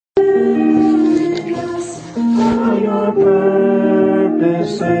your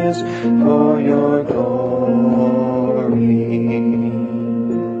purposes, for your glory.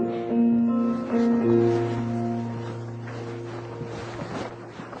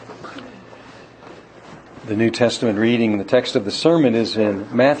 The New Testament reading, the text of the sermon is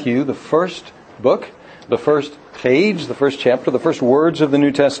in Matthew, the first book, the first page, the first chapter, the first words of the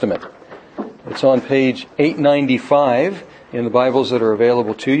New Testament. It's on page 895 in the Bibles that are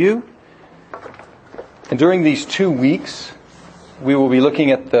available to you. And during these 2 weeks, we will be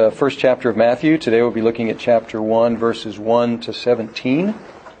looking at the first chapter of Matthew. Today we'll be looking at chapter 1, verses 1 to 17.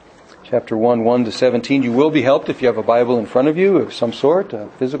 Chapter 1, 1 to 17. You will be helped if you have a Bible in front of you of some sort, a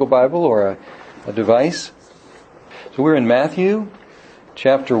physical Bible or a device. So we're in Matthew,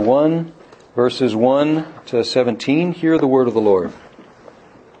 chapter 1, verses 1 to 17. Hear the word of the Lord.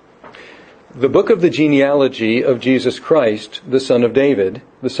 The book of the genealogy of Jesus Christ, the son of David,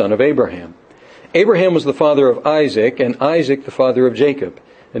 the son of Abraham. Abraham was the father of Isaac, and Isaac the father of Jacob,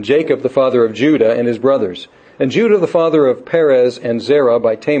 and Jacob the father of Judah and his brothers, and Judah the father of Perez and Zerah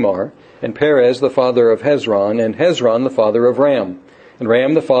by Tamar, and Perez the father of Hezron, and Hezron the father of Ram, and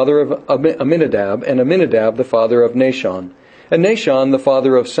Ram the father of Amminadab, and Amminadab the father of Nahshon, and Nahshon the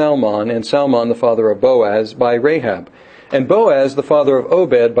father of Salmon, and Salmon the father of Boaz by Rahab, and Boaz the father of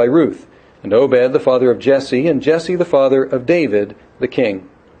Obed by Ruth, and Obed the father of Jesse, and Jesse the father of David the king.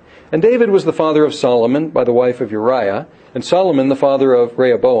 And David was the father of Solomon by the wife of Uriah, and Solomon the father of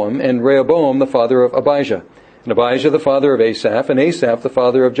Rehoboam, and Rehoboam the father of Abijah, and Abijah the father of Asaph, and Asaph the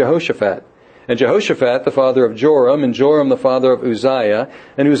father of Jehoshaphat, and Jehoshaphat the father of Joram, and Joram the father of Uzziah,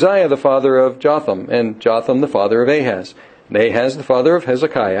 and Uzziah the father of Jotham, and Jotham the father of Ahaz, and Ahaz the father of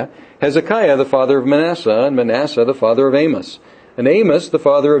Hezekiah, Hezekiah the father of Manasseh, and Manasseh the father of Amos, and Amos the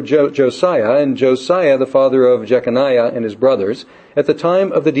father of Josiah, and Josiah the father of Jeconiah and his brothers, at the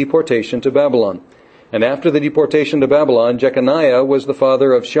time of the deportation to Babylon. And after the deportation to Babylon, Jeconiah was the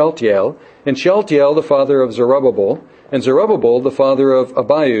father of Shealtiel, and Shealtiel the father of Zerubbabel, and Zerubbabel the father of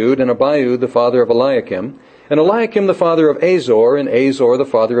Abiud, and Abiud the father of Eliakim, and Eliakim the father of Azor, and Azor the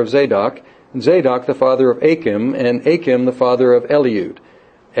father of Zadok, and Zadok the father of Achim, and Achim the father of Eliud,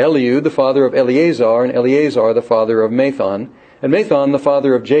 Eliud the father of Eleazar, and Eleazar the father of Matthan, and Matthan the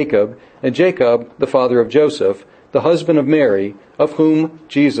father of Jacob, and Jacob the father of Joseph, the husband of Mary, of whom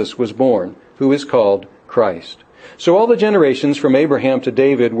Jesus was born, who is called Christ. So all the generations from Abraham to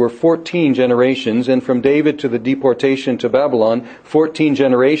David were 14 generations, and from David to the deportation to Babylon, 14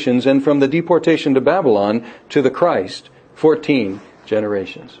 generations, and from the deportation to Babylon to the Christ, 14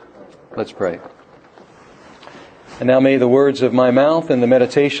 generations. Let's pray. And now may the words of my mouth and the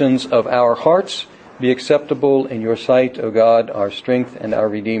meditations of our hearts be acceptable in your sight, O God, our strength and our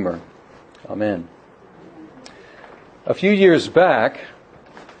Redeemer. Amen. A few years back,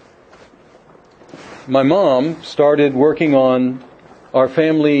 my mom started working on our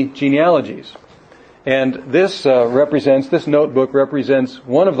family genealogies. And this notebook represents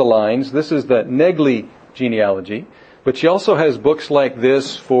one of the lines. This is the Negley genealogy. But she also has books like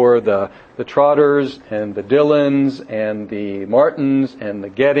this for the Trotters and the Dillons and the Martins and the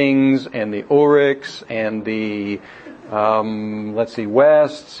Gettings and the Ulrichs and the,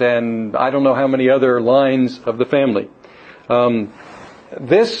 Wests, and I don't know how many other lines of the family.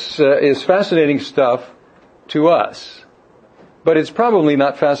 This is fascinating stuff to us, but it's probably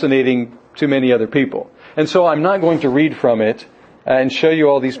not fascinating to many other people. And so I'm not going to read from it and show you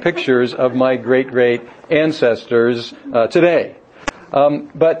all these pictures of my great-great ancestors today.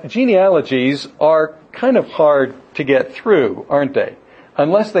 But genealogies are kind of hard to get through, aren't they?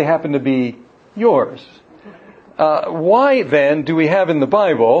 Unless they happen to be yours. Why then do we have in the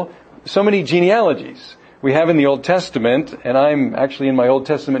Bible so many genealogies? We have in the Old Testament, and I'm actually in my Old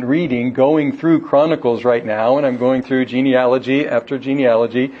Testament reading going through Chronicles right now, and I'm going through genealogy after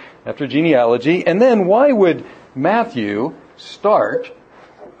genealogy after genealogy. And then why would Matthew start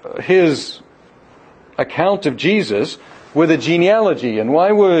his account of Jesus with a genealogy? And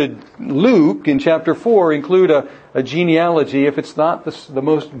why would Luke in chapter 4 include a genealogy if it's not the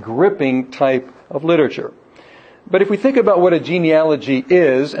most gripping type of literature? But if we think about what a genealogy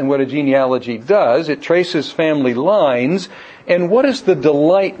is and what a genealogy does, it traces family lines. And what is the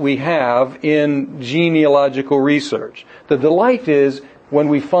delight we have in genealogical research? The delight is when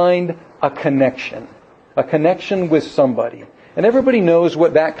we find a connection with somebody. And everybody knows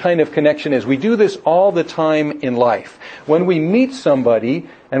what that kind of connection is. We do this all the time in life. When we meet somebody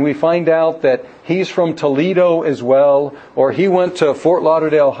and we find out that he's from Toledo as well, or he went to Fort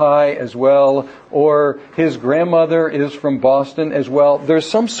Lauderdale High as well, or his grandmother is from Boston as well, there's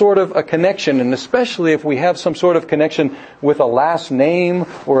some sort of a connection. And especially if we have some sort of connection with a last name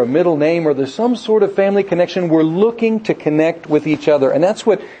or a middle name, or there's some sort of family connection, we're looking to connect with each other. And that's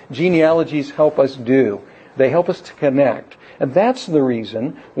what genealogies help us do. They help us to connect. And that's the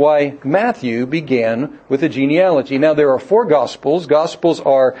reason why Matthew began with a genealogy. Now, there are 4 Gospels. Gospels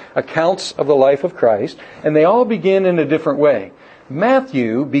are accounts of the life of Christ, and they all begin in a different way.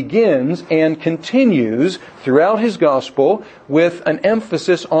 Matthew begins and continues throughout his Gospel with an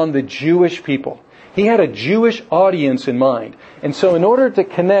emphasis on the Jewish people. He had a Jewish audience in mind. And so in order to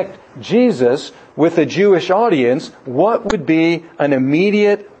connect Jesus with a Jewish audience, what would be an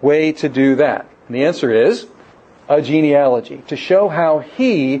immediate way to do that? And the answer is a genealogy, to show how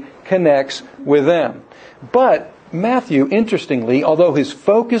he connects with them. But Matthew, interestingly, although his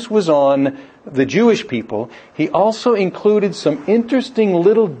focus was on the Jewish people, he also included some interesting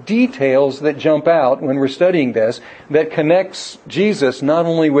little details that jump out when we're studying this, that connects Jesus not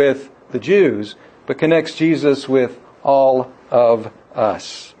only with the Jews, but connects Jesus with all of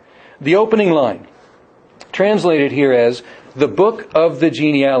us. The opening line, translated here as the book of the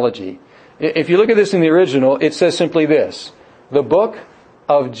genealogy. If you look at this in the original, it says simply this: the book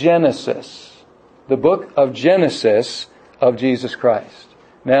of Genesis. The book of Genesis of Jesus Christ.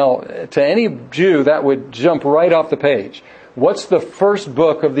 Now, to any Jew, that would jump right off the page. What's the first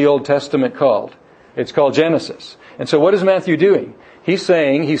book of the Old Testament called? It's called Genesis. And so what is Matthew doing? He's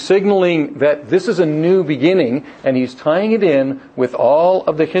signaling that this is a new beginning, and he's tying it in with all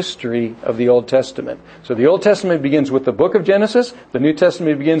of the history of the Old Testament. So the Old Testament begins with the book of Genesis. The New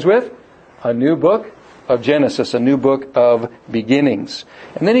Testament begins with a new book of Genesis, a new book of beginnings.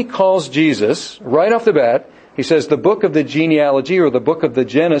 And then he calls Jesus, right off the bat, he says the book of the genealogy, or the book of the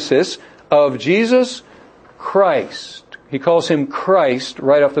Genesis of Jesus Christ. He calls him Christ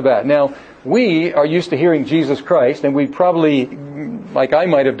right off the bat. Now, we are used to hearing Jesus Christ, and we probably, like I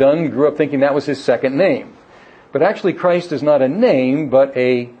might have done, grew up thinking that was his second name. But actually, Christ is not a name, but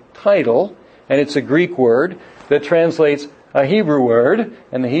a title, and it's a Greek word that translates a Hebrew word,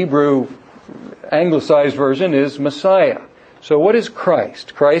 and the Hebrew anglicized version is Messiah. So what is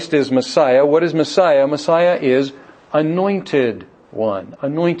Christ? Christ is Messiah. What is Messiah? Messiah is anointed one.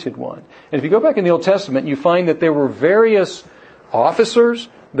 Anointed one. And if you go back in the Old Testament, you find that there were various officers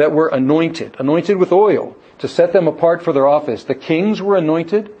that were anointed with oil to set them apart for their office. The kings were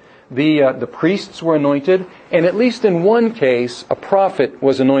anointed. The priests were anointed, and at least in one case, a prophet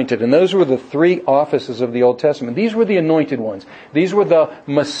was anointed. And those were the 3 offices of the Old Testament. These were the anointed ones. These were the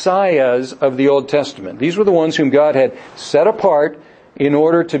messiahs of the Old Testament. These were the ones whom God had set apart in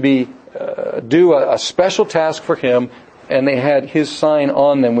order to do a special task for him, and they had his sign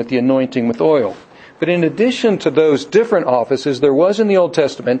on them with the anointing with oil. But in addition to those different offices, there was in the Old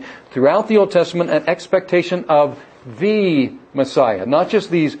Testament, throughout the Old Testament, an expectation of the Messiah. Not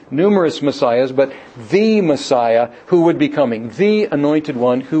just these numerous Messiahs, but the Messiah who would be coming. The anointed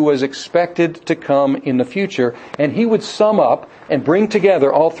one who was expected to come in the future. And he would sum up and bring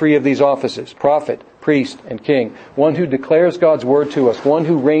together all 3 of these offices: prophet, priest, and king. One who declares God's word to us. One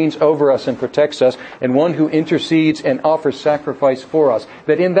who reigns over us and protects us. And one who intercedes and offers sacrifice for us.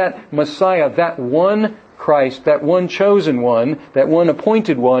 That in that Messiah, that one Christ, that one chosen one, that one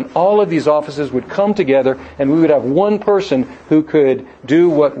appointed one, all of these offices would come together, and we would have one person who could do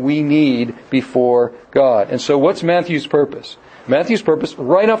what we need before God. And so what's Matthew's purpose? Matthew's purpose,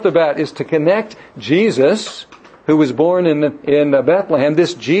 right off the bat, is to connect Jesus, who was born in Bethlehem,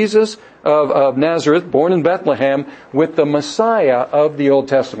 this Jesus of Nazareth, born in Bethlehem, with the Messiah of the Old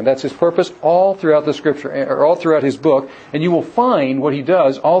Testament. That's his purpose all throughout the Scripture, or all throughout his book. And you will find what he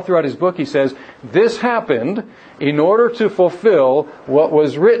does all throughout his book. He says, this happened in order to fulfill what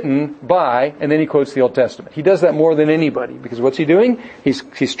was written by, and then he quotes the Old Testament. He does that more than anybody, because what's he doing?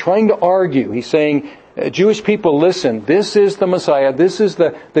 He's trying to argue. He's saying, Jewish people, listen, this is the Messiah, this is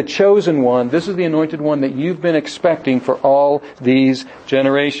the chosen one, this is the anointed one that you've been expecting for all these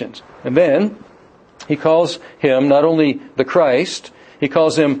generations. And then he calls him not only the Christ, he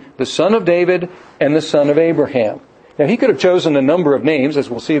calls him the Son of David and the Son of Abraham. Now, he could have chosen a number of names, as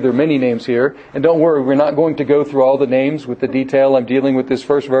we'll see there are many names here. And don't worry, we're not going to go through all the names with the detail I'm dealing with this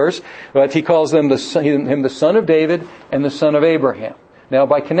first verse. But he calls him the Son of David and the Son of Abraham. Now,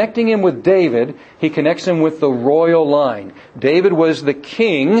 by connecting him with David, he connects him with the royal line. David was the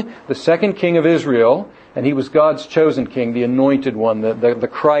king, the second king of Israel, and he was God's chosen king, the anointed one, the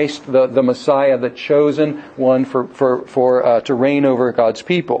Christ, the Messiah, the chosen one to reign over God's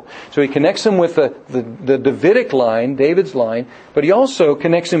people. So he connects him with the Davidic line, David's line, but he also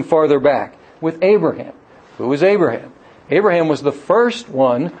connects him farther back with Abraham. Who was Abraham? Abraham was the first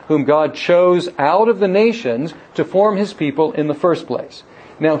one whom God chose out of the nations to form his people in the first place.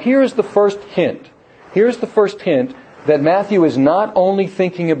 Now here's the first hint. Here's the first hint that Matthew is not only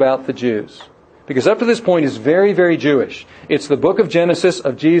thinking about the Jews. Because up to this point is very, very Jewish. It's the book of Genesis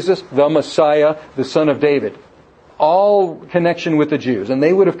of Jesus, the Messiah, the son of David. All connection with the Jews. And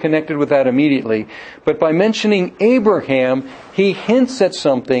they would have connected with that immediately. But by mentioning Abraham, he hints at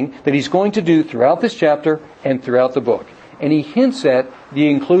something that he's going to do throughout this chapter and throughout the book. And he hints at the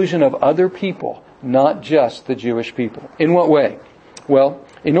inclusion of other people, not just the Jewish people. In what way? Well,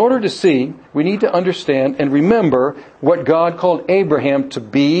 in order to see, we need to understand and remember what God called Abraham to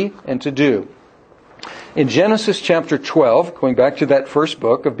be and to do. In Genesis chapter 12, going back to that first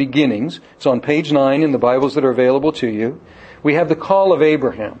book of beginnings, it's on page 9 in the Bibles that are available to you, we have the call of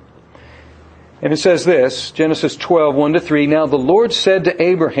Abraham. And it says this, Genesis 12, 1-3, Now the Lord said to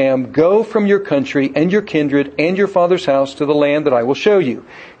Abraham, Go from your country and your kindred and your father's house to the land that I will show you.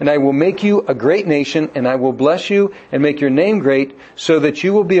 And I will make you a great nation, and I will bless you and make your name great, so that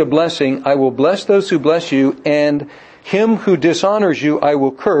you will be a blessing. I will bless those who bless you, and him who dishonors you I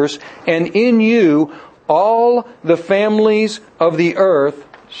will curse, and in you all the families of the earth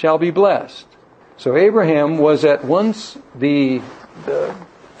shall be blessed. So Abraham was at once the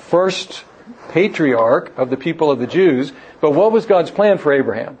first patriarch of the people of the Jews, but what was God's plan for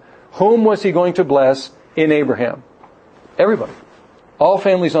Abraham? Whom was he going to bless in Abraham? Everybody. All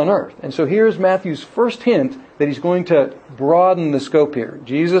families on earth. And so here's Matthew's first hint that he's going to broaden the scope here.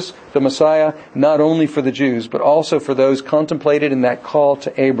 Jesus, the Messiah, not only for the Jews, but also for those contemplated in that call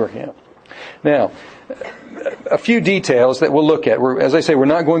to Abraham. Now, a few details that we'll look at. As I say, we're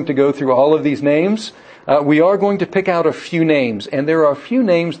not going to go through all of these names. We are going to pick out a few names, and there are a few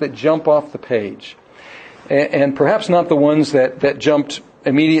names that jump off the page. And perhaps not the ones that jumped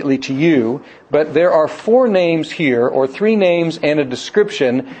immediately to you, but there are 4 names here, or 3 names and a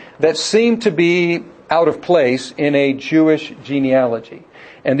description that seem to be out of place in a Jewish genealogy.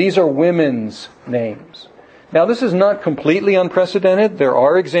 And these are women's names. Now, this is not completely unprecedented. There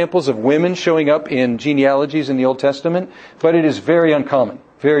are examples of women showing up in genealogies in the Old Testament, but it is very uncommon.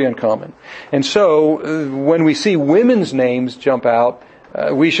 Very uncommon. And so, when we see women's names jump out,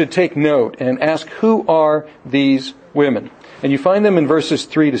 we should take note and ask, who are these women? And you find them in verses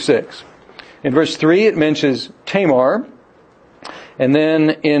 3-6. In verse 3, it mentions Tamar. And then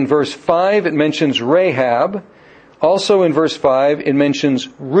in verse 5, it mentions Rahab. Also in verse 5, it mentions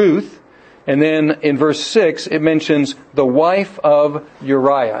Ruth. And then in verse 6, it mentions the wife of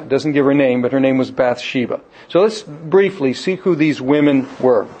Uriah. It doesn't give her name, but her name was Bathsheba. So let's briefly see who these women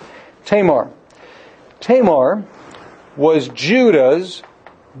were. Tamar. Tamar was Judah's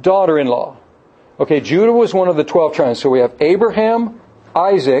daughter-in-law. Okay, Judah was one of the 12 tribes. So we have Abraham,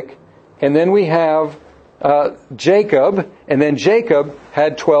 Isaac, and then we have Jacob, and then Jacob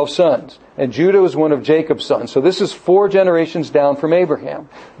had 12 sons. And Judah was one of Jacob's sons. So this is 4 generations down from Abraham.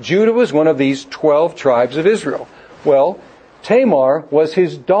 Judah was one of these 12 tribes of Israel. Well, Tamar was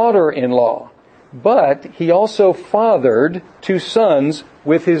his daughter-in-law. But he also fathered 2 sons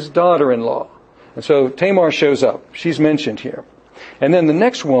with his daughter-in-law. And so Tamar shows up. She's mentioned here. And then the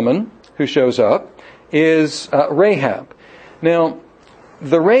next woman who shows up is Rahab. Now,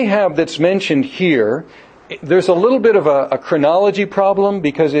 the Rahab that's mentioned here, there's a little bit of a chronology problem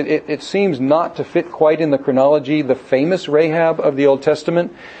because it seems not to fit quite in the chronology, the famous Rahab of the Old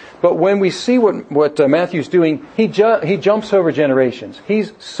Testament. But when we see what Matthew's doing, he jumps over generations.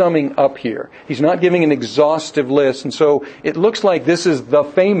 He's summing up here. He's not giving an exhaustive list. And so it looks like this is the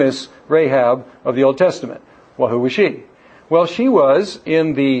famous Rahab of the Old Testament. Well, who was she? Well, she was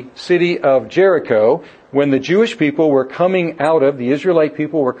in the city of Jericho when the Jewish people were coming out of, the Israelite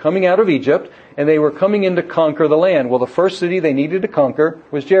people were coming out of Egypt, and they were coming in to conquer the land. Well, the first city they needed to conquer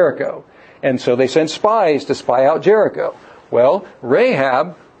was Jericho. And so they sent spies to spy out Jericho. Well,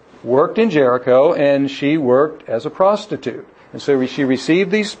 Rahab worked in Jericho, and she worked as a prostitute. And so she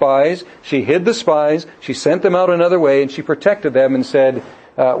received these spies, she hid the spies, she sent them out another way, and she protected them and said,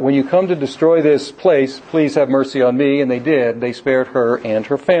 when you come to destroy this place, please have mercy on me. And they did. They spared her and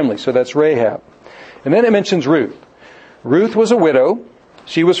her family. So that's Rahab. And then it mentions Ruth. Ruth was a widow.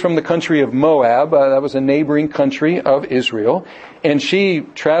 She was from the country of Moab. That was a neighboring country of Israel. And she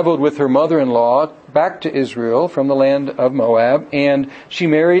traveled with her mother-in-law back to Israel from the land of Moab. And she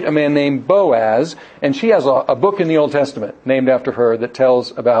married a man named Boaz. And she has a book in the Old Testament named after her that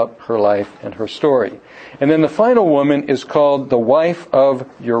tells about her life and her story. And then the final woman is called the wife of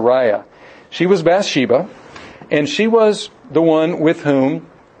Uriah. She was Bathsheba. And she was the one with whom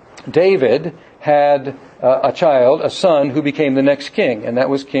David had a child, a son, who became the next king, and that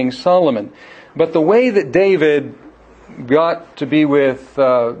was King Solomon. But the way that David got to be with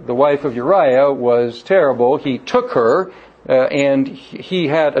the wife of Uriah was terrible. He took her, and he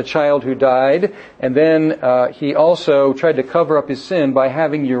had a child who died, and then he also tried to cover up his sin by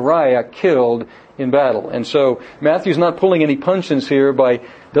having Uriah killed in battle. And so Matthew's not pulling any punches here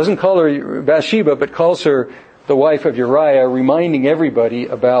doesn't call her Bathsheba, but calls her the wife of Uriah, reminding everybody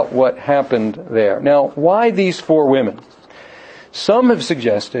about what happened there. Now, why these four women? Some have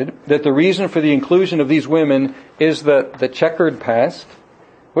suggested that the reason for the inclusion of these women is the checkered past.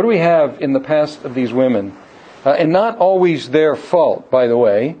 What do we have in the past of these women? And not always their fault, by the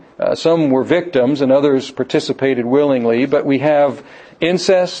way. Some were victims and others participated willingly, but we have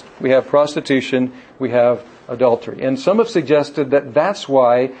incest, we have prostitution, we have adultery. And some have suggested that that's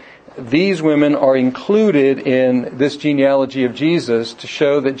why these women are included in this genealogy of Jesus to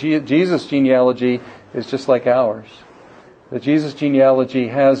show that Jesus' genealogy is just like ours. That Jesus' genealogy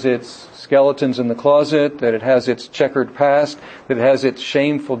has its skeletons in the closet, that it has its checkered past, that it has its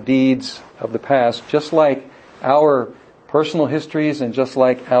shameful deeds of the past, just like our personal histories and just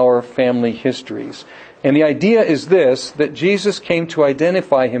like our family histories. And the idea is this, that Jesus came to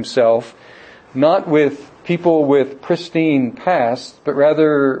identify himself not with people with pristine pasts, but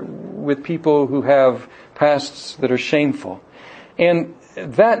rather with people who have pasts that are shameful. And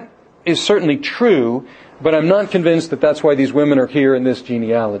that is certainly true, but I'm not convinced that that's why these women are here in this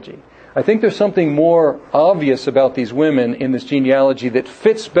genealogy. I think there's something more obvious about these women in this genealogy that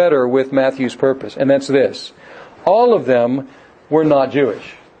fits better with Matthew's purpose, and that's this. All of them were not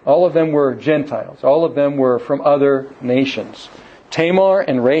Jewish. All of them were Gentiles. All of them were from other nations. Tamar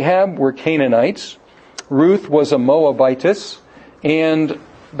and Rahab were Canaanites. Ruth was a Moabitess, and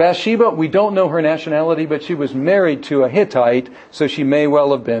Bathsheba, we don't know her nationality, but she was married to a Hittite, so she may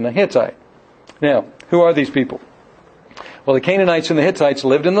well have been a Hittite. Now, who are these people? Well, the Canaanites and the Hittites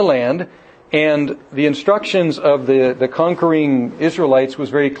lived in the land, and the instructions of the conquering Israelites was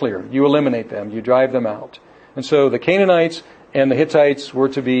very clear. You eliminate them, you drive them out. And so the Canaanites and the Hittites were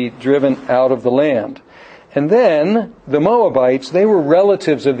to be driven out of the land. And then the Moabites, they were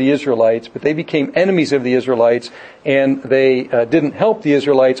relatives of the Israelites, but they became enemies of the Israelites, and they didn't help the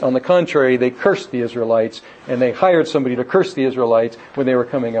Israelites. On the contrary, they cursed the Israelites, and they hired somebody to curse the Israelites when they were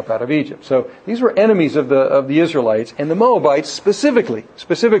coming up out of Egypt. So these were enemies of the Israelites, and the Moabites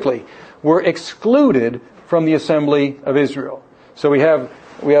specifically were excluded from the assembly of Israel. So we have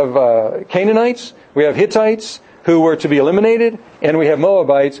Canaanites, we have Hittites, who were to be eliminated, and we have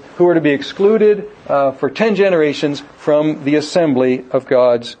Moabites who were to be excluded for 10 generations from the assembly of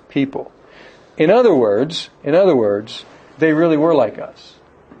God's people. In other words, they really were like us.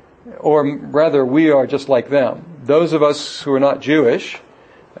 Or rather, we are just like them. Those of us who are not Jewish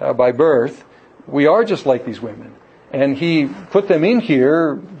by birth, we are just like these women. And he put them in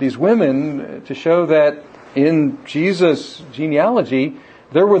here, these women, to show that in Jesus' genealogy,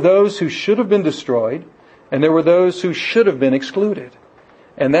 there were those who should have been destroyed, and there were those who should have been excluded.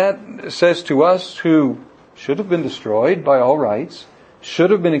 And that says to us who should have been destroyed by all rights,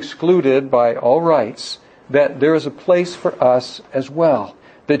 should have been excluded by all rights, that there is a place for us as well.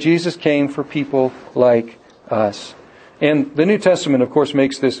 That Jesus came for people like us. And the New Testament, of course,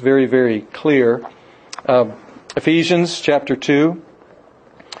 makes this very, very clear. Ephesians chapter 2,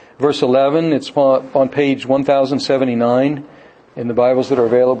 verse 11, it's on page 1079 in the Bibles that are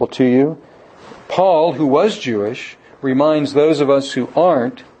available to you. Paul, who was Jewish, reminds those of us who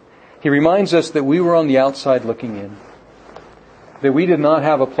aren't, he reminds us that we were on the outside looking in. That we did not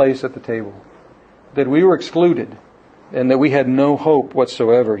have a place at the table. That we were excluded. And that we had no hope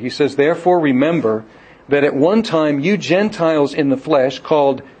whatsoever. He says, therefore remember that at one time you Gentiles in the flesh,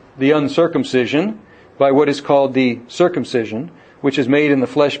 called the uncircumcision, by what is called the circumcision, which is made in the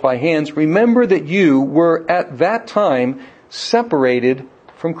flesh by hands, remember that you were at that time separated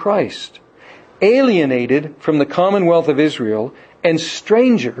from Christ, alienated from the commonwealth of Israel, and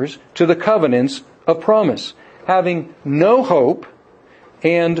strangers to the covenants of promise, having no hope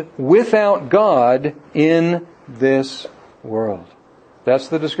and without God in this world. That's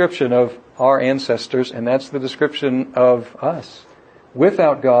the description of our ancestors, and that's the description of us.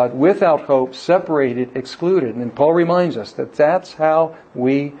 without God, without hope, separated, excluded. And Paul reminds us that that's how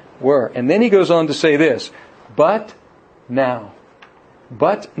we were. And then he goes on to say this, but now,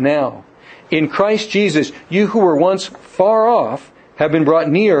 in Christ Jesus, you who were once far off have been brought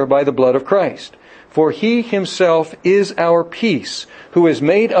near by the blood of Christ. For He Himself is our peace, who has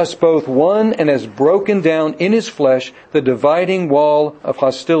made us both one and has broken down in His flesh the dividing wall of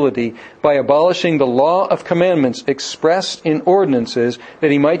hostility by abolishing the law of commandments expressed in ordinances,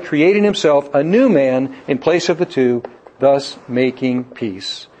 that He might create in Himself a new man in place of the two, thus making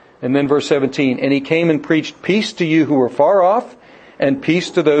peace. And then verse 17, and He came and preached peace to you who were far off, and peace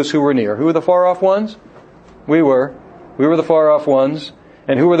to those who were near. Who were the far off ones? We were the far off ones.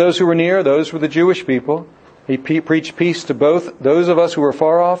 And who were those who were near? Those were the Jewish people. He preached peace to both those of us who were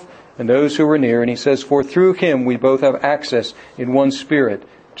far off and those who were near. And he says, for through Him we both have access in one Spirit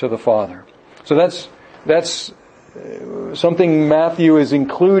to the Father. So that's something Matthew is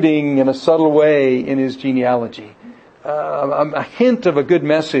including in a subtle way in his genealogy. A hint of a good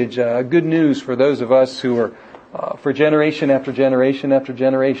message, good news for those of us who are for generation after generation after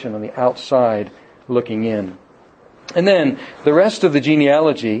generation on the outside looking in. And then the rest of the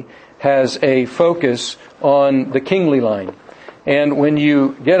genealogy has a focus on the kingly line. And when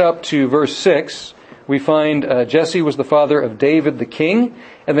you get up to verse 6, we find Jesse was the father of David the king.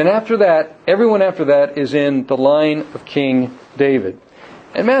 And then after that, everyone after that is in the line of King David.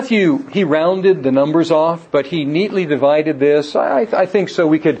 And Matthew, he rounded the numbers off, but he neatly divided this. I think so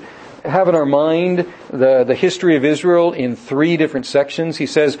we could have in our mind the history of Israel in 3 different sections. He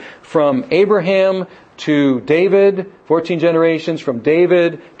says from Abraham to David, 14 generations, from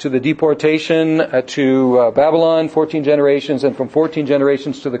David to the deportation to Babylon, 14 generations, and from 14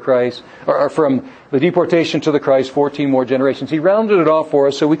 generations to the Christ, or from the deportation to the Christ, 14 more generations. He rounded it off for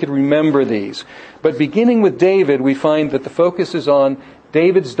us so we could remember these. But beginning with David, we find that the focus is on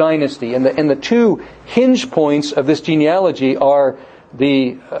David's dynasty. And the 2 hinge points of this genealogy are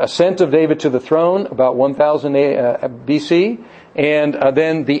the ascent of David to the throne, about 1000 BC, and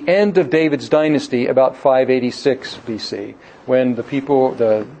then the end of David's dynasty, about 586 BC, when the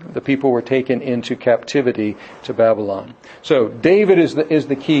people were taken into captivity to Babylon. So David is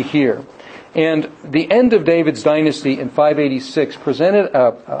the key here. And the end of David's dynasty in 586 presented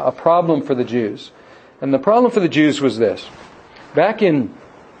a problem for the Jews. And the problem for the Jews was this. Back in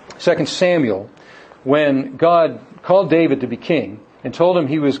 2 Samuel, when God called David to be king and told him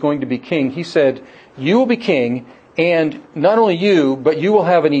he was going to be king, He said, you will be king, and not only you, but you will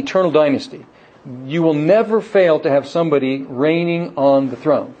have an eternal dynasty. You will never fail to have somebody reigning on the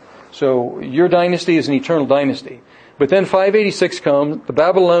throne. So your dynasty is an eternal dynasty. But then 586 comes, the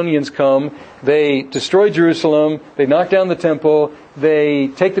Babylonians come, they destroy Jerusalem, they knock down the temple, they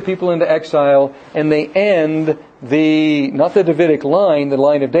take the people into exile, and they end not the Davidic line, the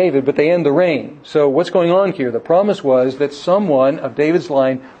line of David, but they end the reign. So what's going on here? The promise was that someone of David's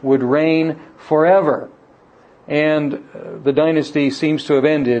line would reign forever. And the dynasty seems to have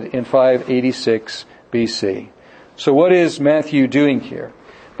ended in 586 BC. So what is Matthew doing here?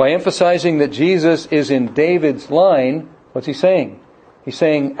 By emphasizing that Jesus is in David's line, what's he saying? He's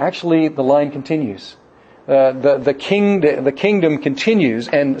saying, actually, the line continues. The kingdom continues,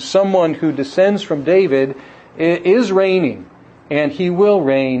 and someone who descends from David is reigning, and he will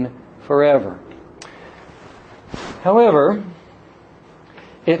reign forever. However,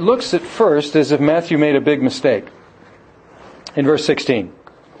 it looks at first as if Matthew made a big mistake. In verse 16.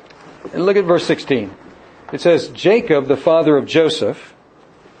 And look at verse 16. It says, Jacob, the father of Joseph,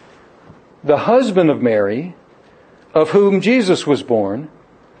 the husband of Mary, of whom Jesus was born,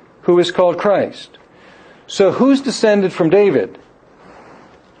 who is called Christ. So who's descended from David?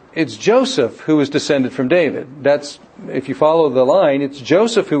 It's Joseph who was descended from David. That's, if you follow the line, it's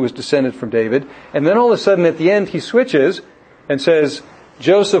Joseph who was descended from David. And then all of a sudden at the end he switches and says,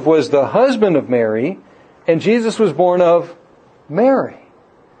 Joseph was the husband of Mary, and Jesus was born of Mary.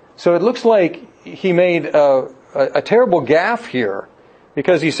 So it looks like he made a terrible gaffe here,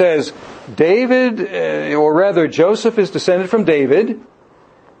 because he says David, or rather Joseph is descended from David,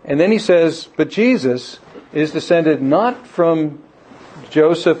 and then he says, but Jesus is descended not from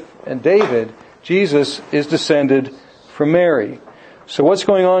Joseph and David. Jesus is descended from Mary. So what's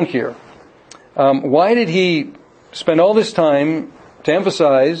going on here? Why did he spend all this time to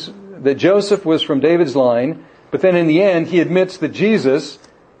emphasize that Joseph was from David's line, but then in the end he admits that Jesus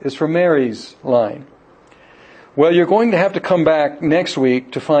is from Mary's line? Well, you're going to have to come back next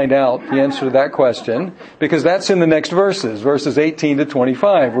week to find out the answer to that question, because that's in the next verses 18 to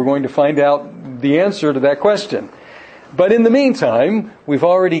 25. We're going to find out the answer to that question. But in the meantime, we've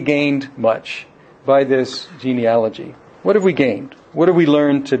already gained much by this genealogy. What have we gained? What have we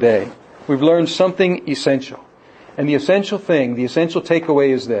learned today? We've learned something essential. And the essential thing, the essential takeaway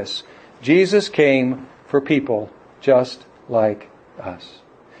is this. Jesus came for people just like us.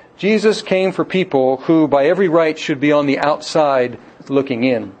 Jesus came for people who by every right should be on the outside looking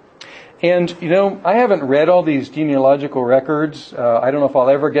in. And, I haven't read all these genealogical records. I don't know if I'll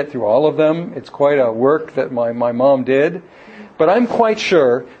ever get through all of them. It's quite a work that my mom did. But I'm quite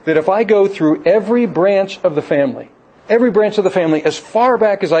sure that if I go through every branch of the family, as far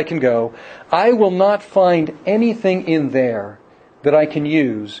back as I can go, I will not find anything in there that I can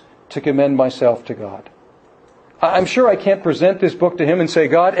use to commend myself to God. I'm sure I can't present this book to Him and say,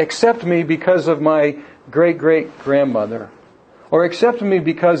 God, accept me because of my great-great-grandmother. Or accept me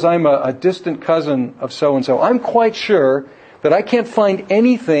because I'm a distant cousin of so-and-so. I'm quite sure that I can't find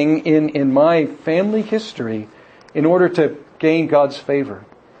anything in my family history in order to gain God's favor.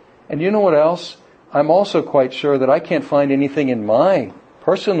 And you know what else? I'm also quite sure that I can't find anything in my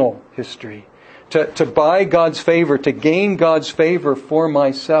personal history to buy God's favor, to gain God's favor for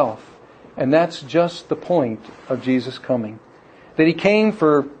myself. And that's just the point of Jesus coming. That He came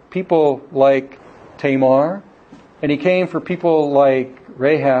for people like Tamar, and He came for people like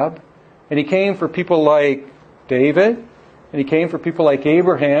Rahab, and He came for people like David, and He came for people like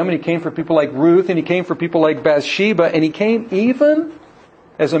Abraham, and He came for people like Ruth, and He came for people like Bathsheba, and He came even,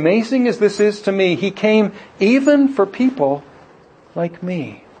 as amazing as this is to me, He came even for people like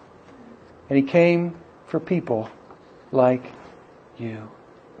me. And He came for people like you.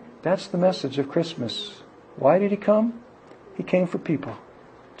 That's the message of Christmas. Why did He come? He came for people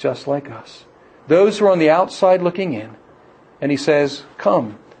just like us. Those who are on the outside looking in. And He says,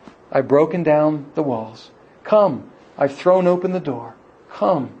 come, I've broken down the walls. Come, I've thrown open the door.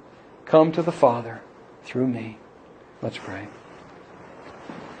 Come to the Father through me. Let's pray.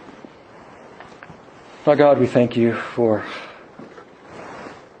 My God, we thank You for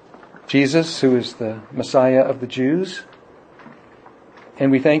Jesus, who is the Messiah of the Jews.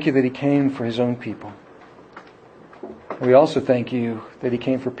 And we thank You that He came for His own people. We also thank You that He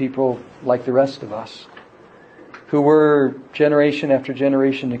came for people like the rest of us, who were generation after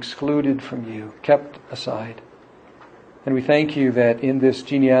generation excluded from You, kept aside. And we thank You that in this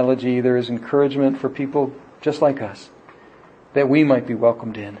genealogy there is encouragement for people just like us, that we might be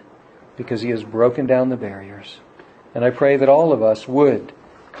welcomed in, because He has broken down the barriers. And I pray that all of us would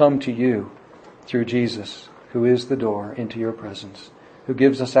come to You through Jesus, who is the door into Your presence, who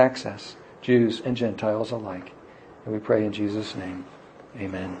gives us access, Jews and Gentiles alike. And we pray in Jesus' name.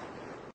 Amen.